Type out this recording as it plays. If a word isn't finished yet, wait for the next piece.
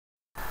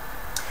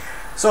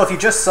So if you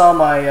just saw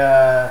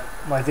my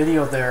my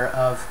video there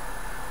of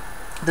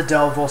the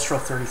DELL Vostro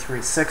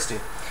 3360,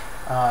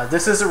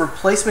 this is a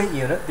replacement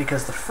unit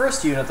because the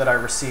first unit that I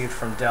received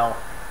from Dell,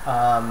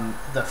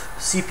 the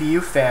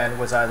CPU fan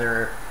was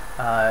either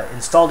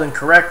installed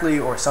incorrectly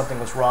or something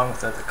was wrong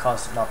with it that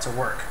caused it not to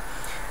work.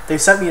 They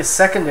sent me a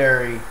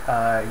secondary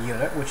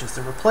unit, which is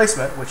the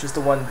replacement, which is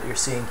the one that you're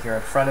seeing here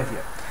in front of you.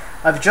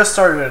 I've just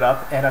started it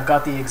up and I've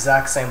got the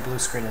exact same blue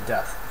screen of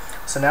death.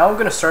 So now I'm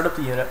going to start up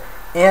the unit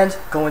and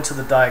go into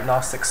the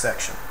diagnostics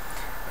section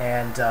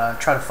and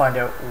try to find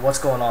out what's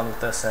going on with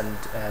this,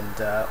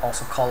 and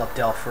also call up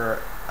Dell for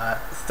a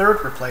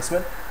third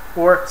replacement,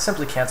 or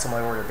simply cancel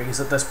my order, because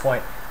at this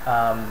point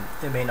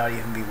it may not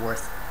even be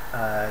worth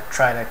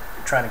trying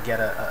to get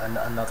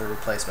another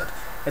replacement.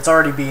 It's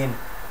already been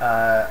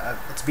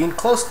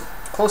close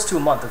to a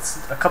month.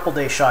 It's a couple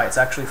days shy. It's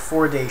actually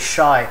 4 days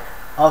shy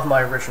of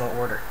my original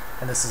order,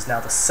 and this is now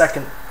the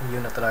second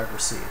unit that I've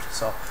received.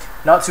 So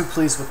not too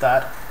pleased with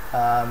that,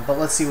 but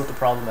let's see what the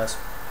problem is.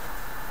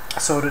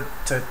 So to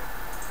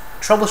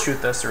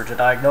troubleshoot this, or to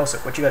diagnose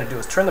it, what you got to do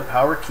is turn the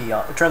power key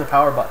on, turn the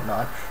power button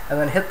on, and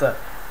then hit the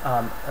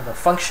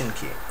function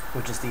key,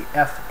 which is the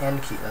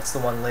FN key. That's the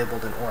one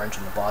labeled in orange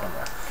in the bottom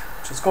there.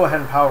 So let's go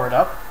ahead and power it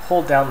up.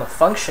 Hold down the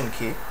function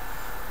key.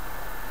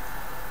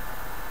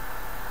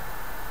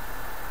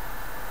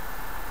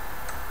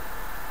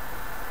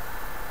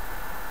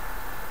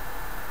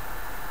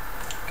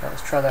 Okay,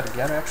 let's try that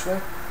again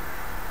actually.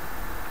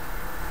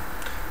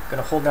 I'm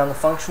going to hold down the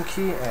function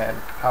key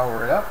and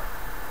power it up.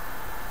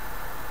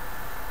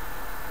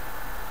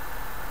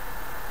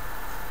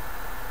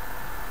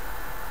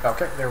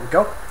 Okay, there we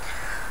go.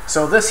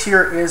 So this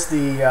here is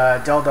the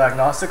DELL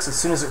Diagnostics. As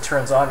soon as it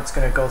turns on, it's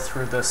going to go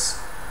through this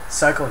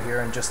cycle here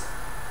and just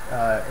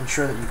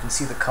ensure that you can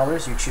see the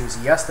colors. You choose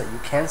yes, that you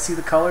can see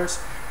the colors.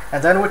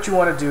 And then what you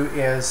want to do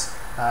is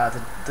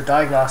the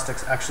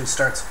diagnostics actually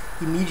starts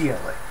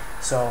immediately.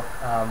 So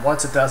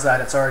once it does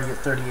that, it's already at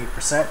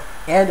 38%,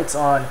 and it's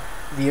on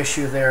the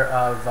issue there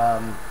of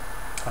a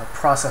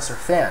processor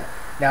fan.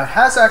 Now it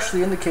has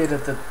actually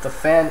indicated that the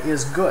fan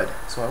is good,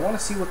 so I want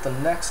to see what the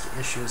next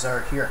issues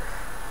are here,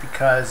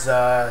 because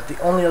the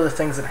only other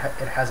things that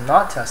it has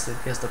not tested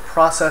is the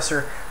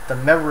processor, the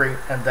memory,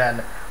 and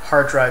then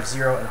hard drive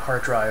 0 and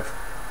hard drive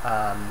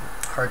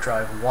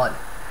 1.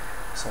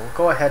 So we'll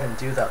go ahead and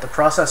do that. The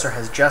processor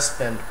has just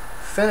been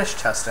finished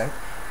testing,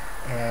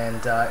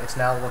 and it's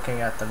now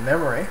looking at the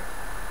memory.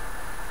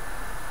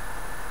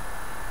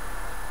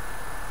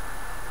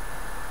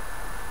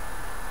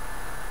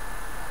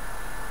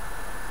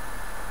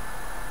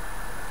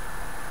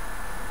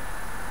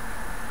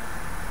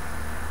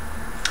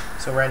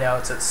 So right now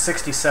it's at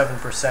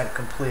 67%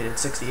 completed,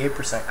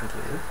 68%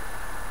 completed.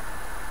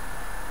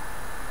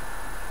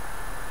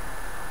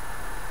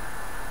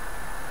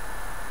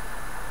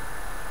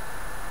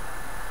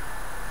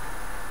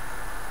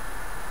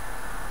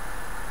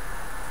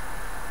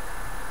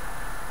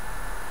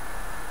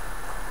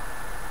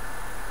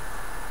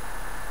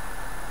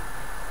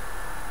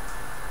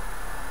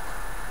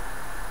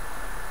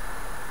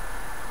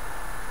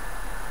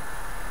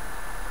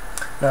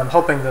 Now I'm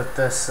hoping that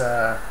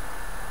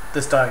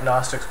this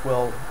diagnostics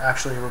will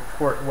actually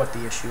report what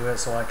the issue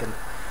is, so I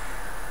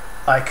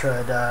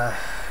could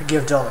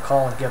give Dell a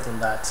call and give them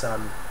that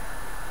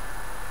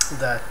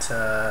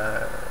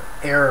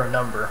error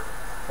number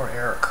or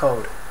error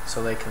code,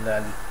 so they can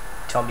then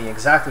tell me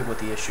exactly what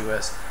the issue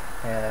is,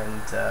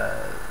 and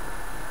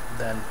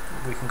then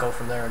we can go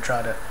from there and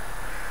try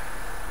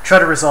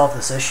to resolve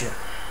this issue.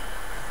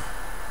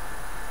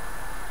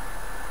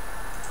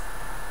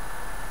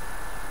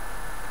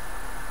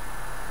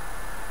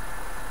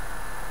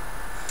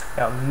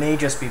 Now it may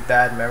just be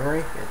bad memory.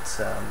 It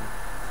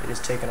is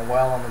taking a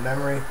while on the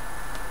memory,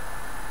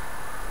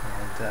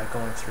 and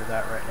going through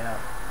that right now.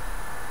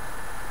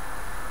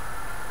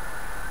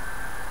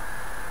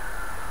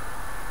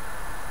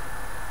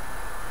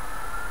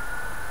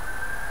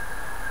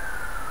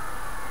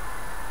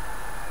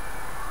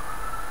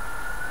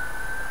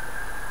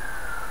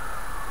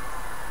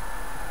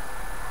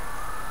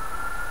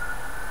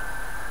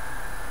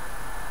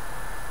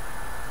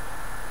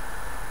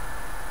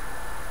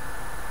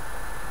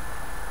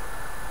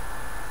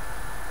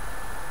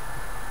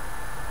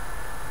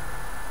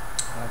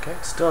 Okay,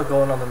 still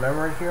going on the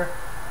memory here.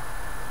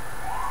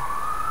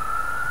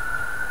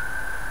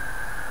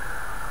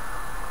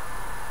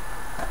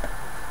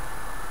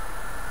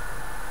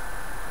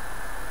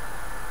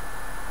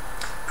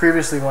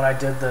 Previously, when I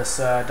did this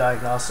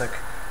diagnostic,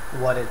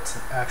 what it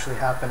actually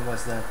happened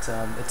was that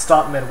it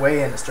stopped midway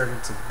and it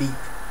started to beep,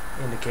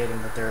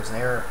 indicating that there is an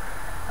error,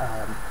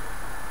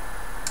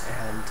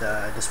 and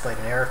displayed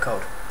an error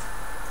code.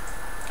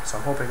 So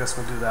I'm hoping this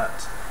will do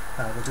that.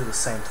 We'll do the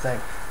same thing.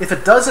 If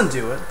it doesn't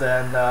do it,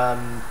 then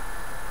I'm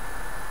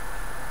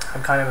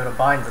kind of in a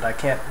bind that I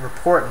can't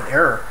report an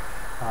error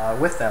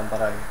with them,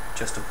 but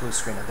just a blue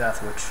screen of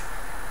death, which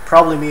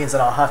probably means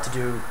that I'll have to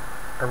do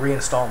a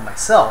reinstall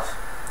myself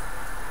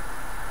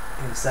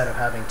instead of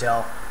having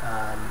Dell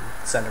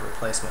send a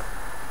replacement.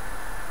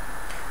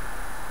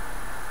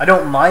 I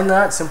don't mind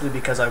that simply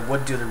because I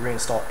would do the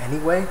reinstall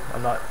anyway.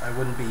 I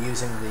wouldn't be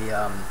using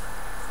the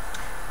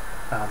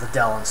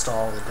DELL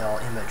install, the DELL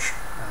image.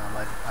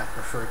 I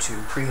prefer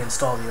to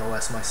pre-install the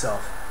OS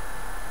myself.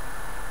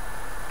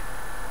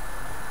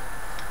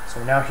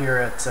 So we're now here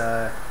at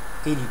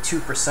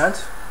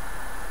 82%.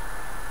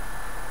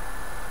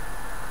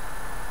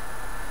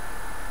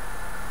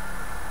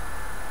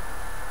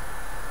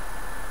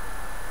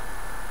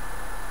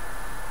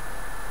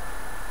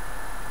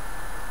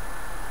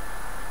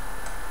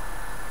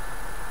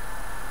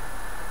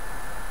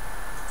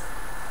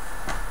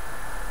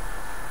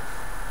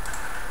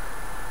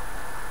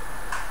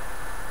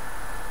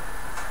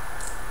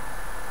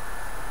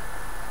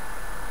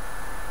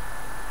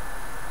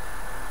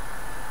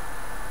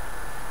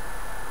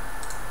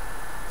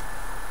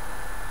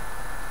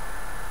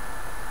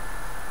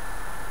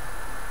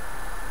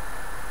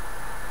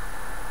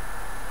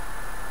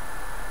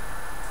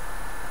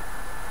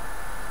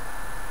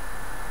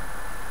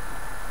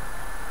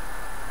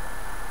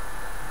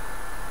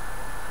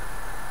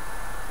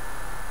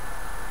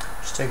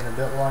 It's taking a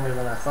bit longer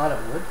than I thought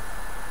it would.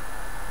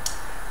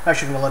 I'm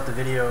actually going to let the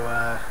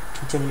video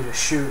continue to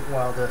shoot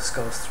while this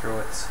goes through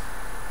its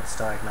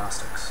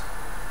diagnostics.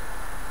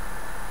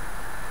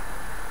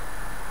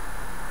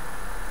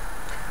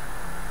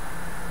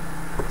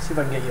 See if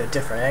I can get you a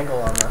different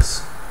angle on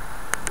this.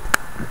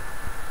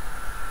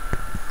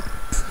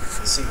 You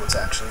can see what's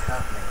actually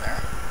happening there.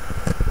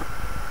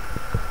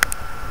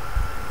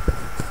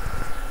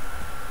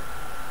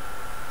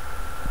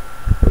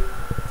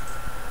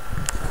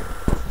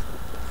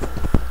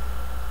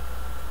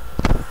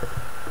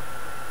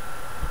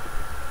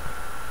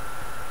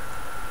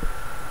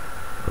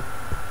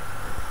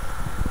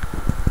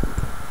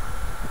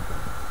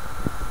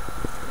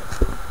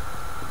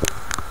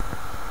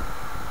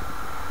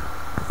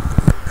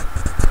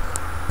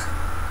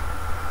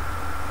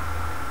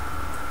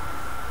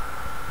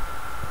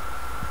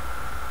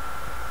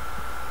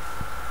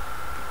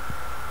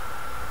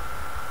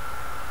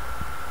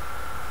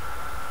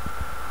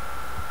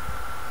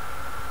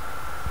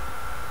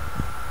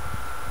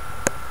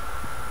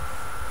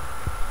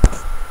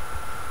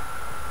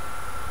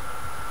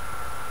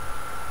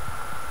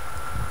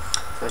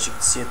 As you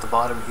can see at the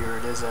bottom here,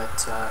 it is at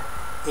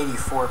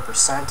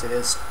 84%. It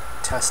is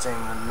testing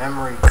the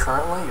memory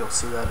currently. You'll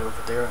see that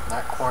over there in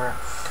that corner.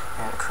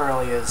 And it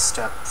currently is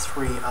step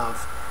 3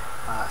 of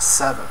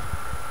 7.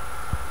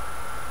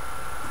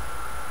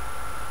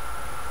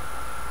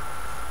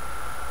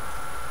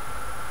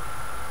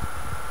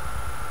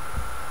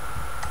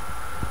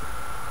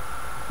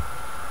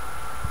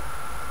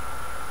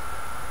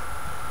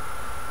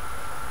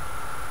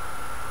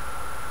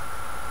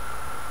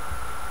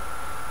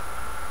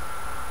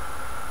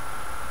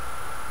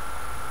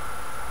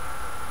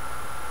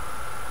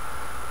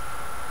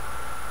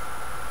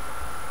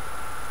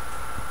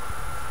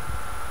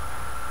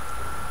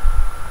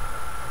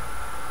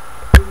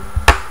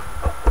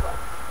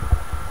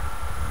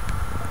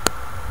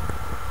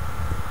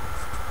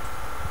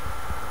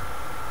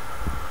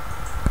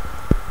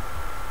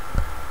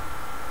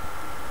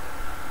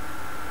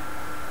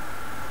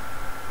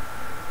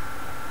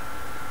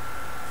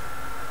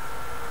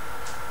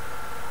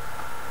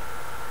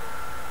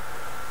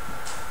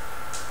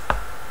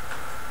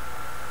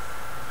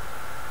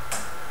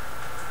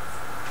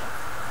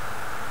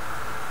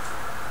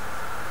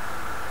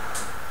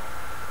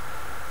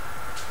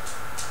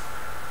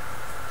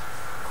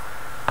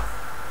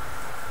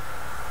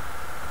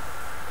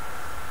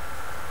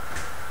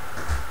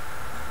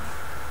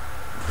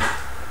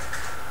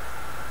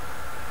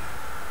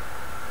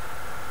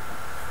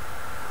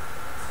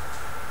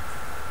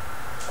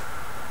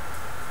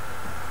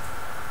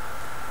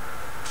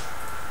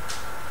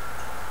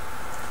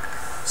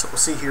 So we'll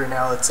see here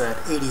now it's at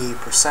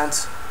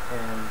 88%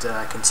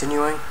 and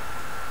continuing.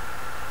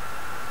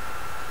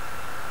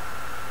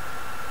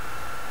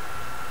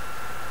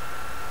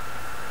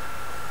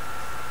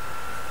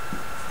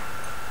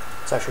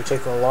 It's actually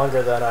taking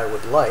longer than I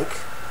would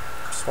like.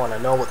 Just want to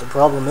know what the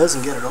problem is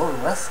and get it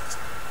over with.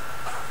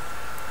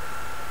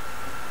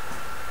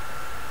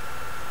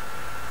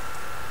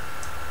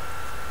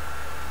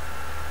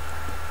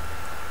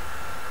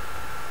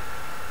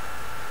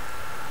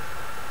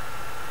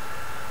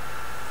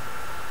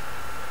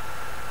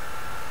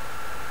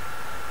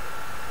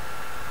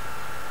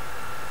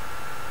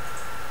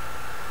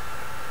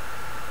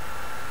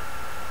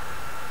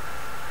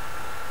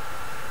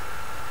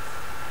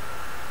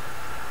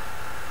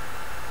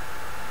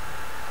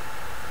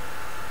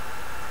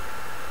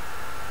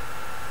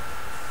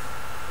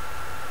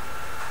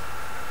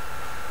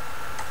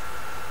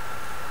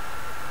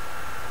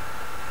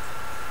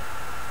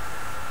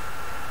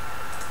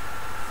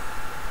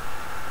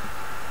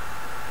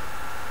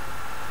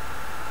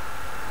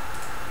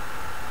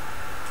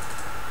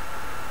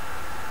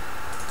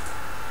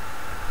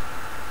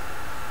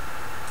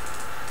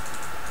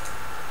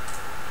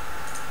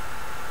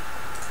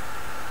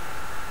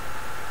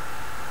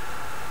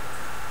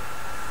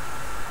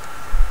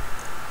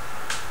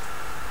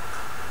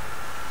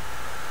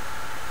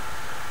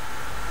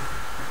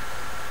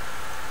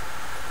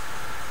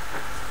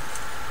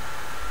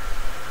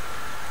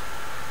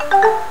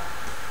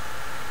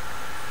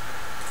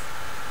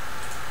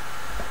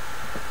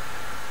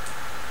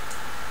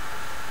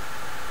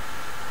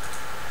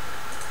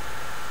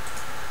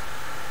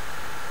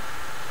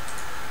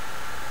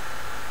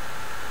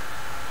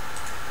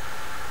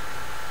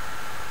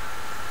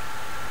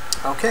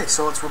 Okay,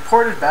 so it's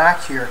reported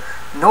back here,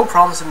 no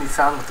problems have been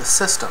found with the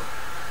system.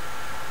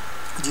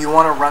 Do you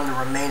want to run the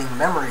remaining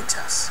memory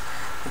tests?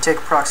 It take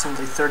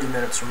approximately 30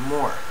 minutes or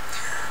more.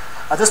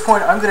 At this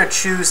point, I'm going to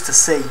choose to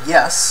say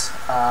yes.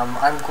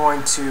 I'm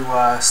going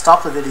to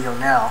stop the video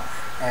now,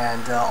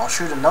 and I'll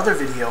shoot another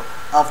video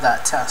of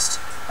that test,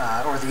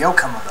 or the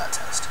outcome of that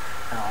test,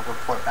 and I'll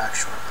report back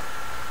shortly.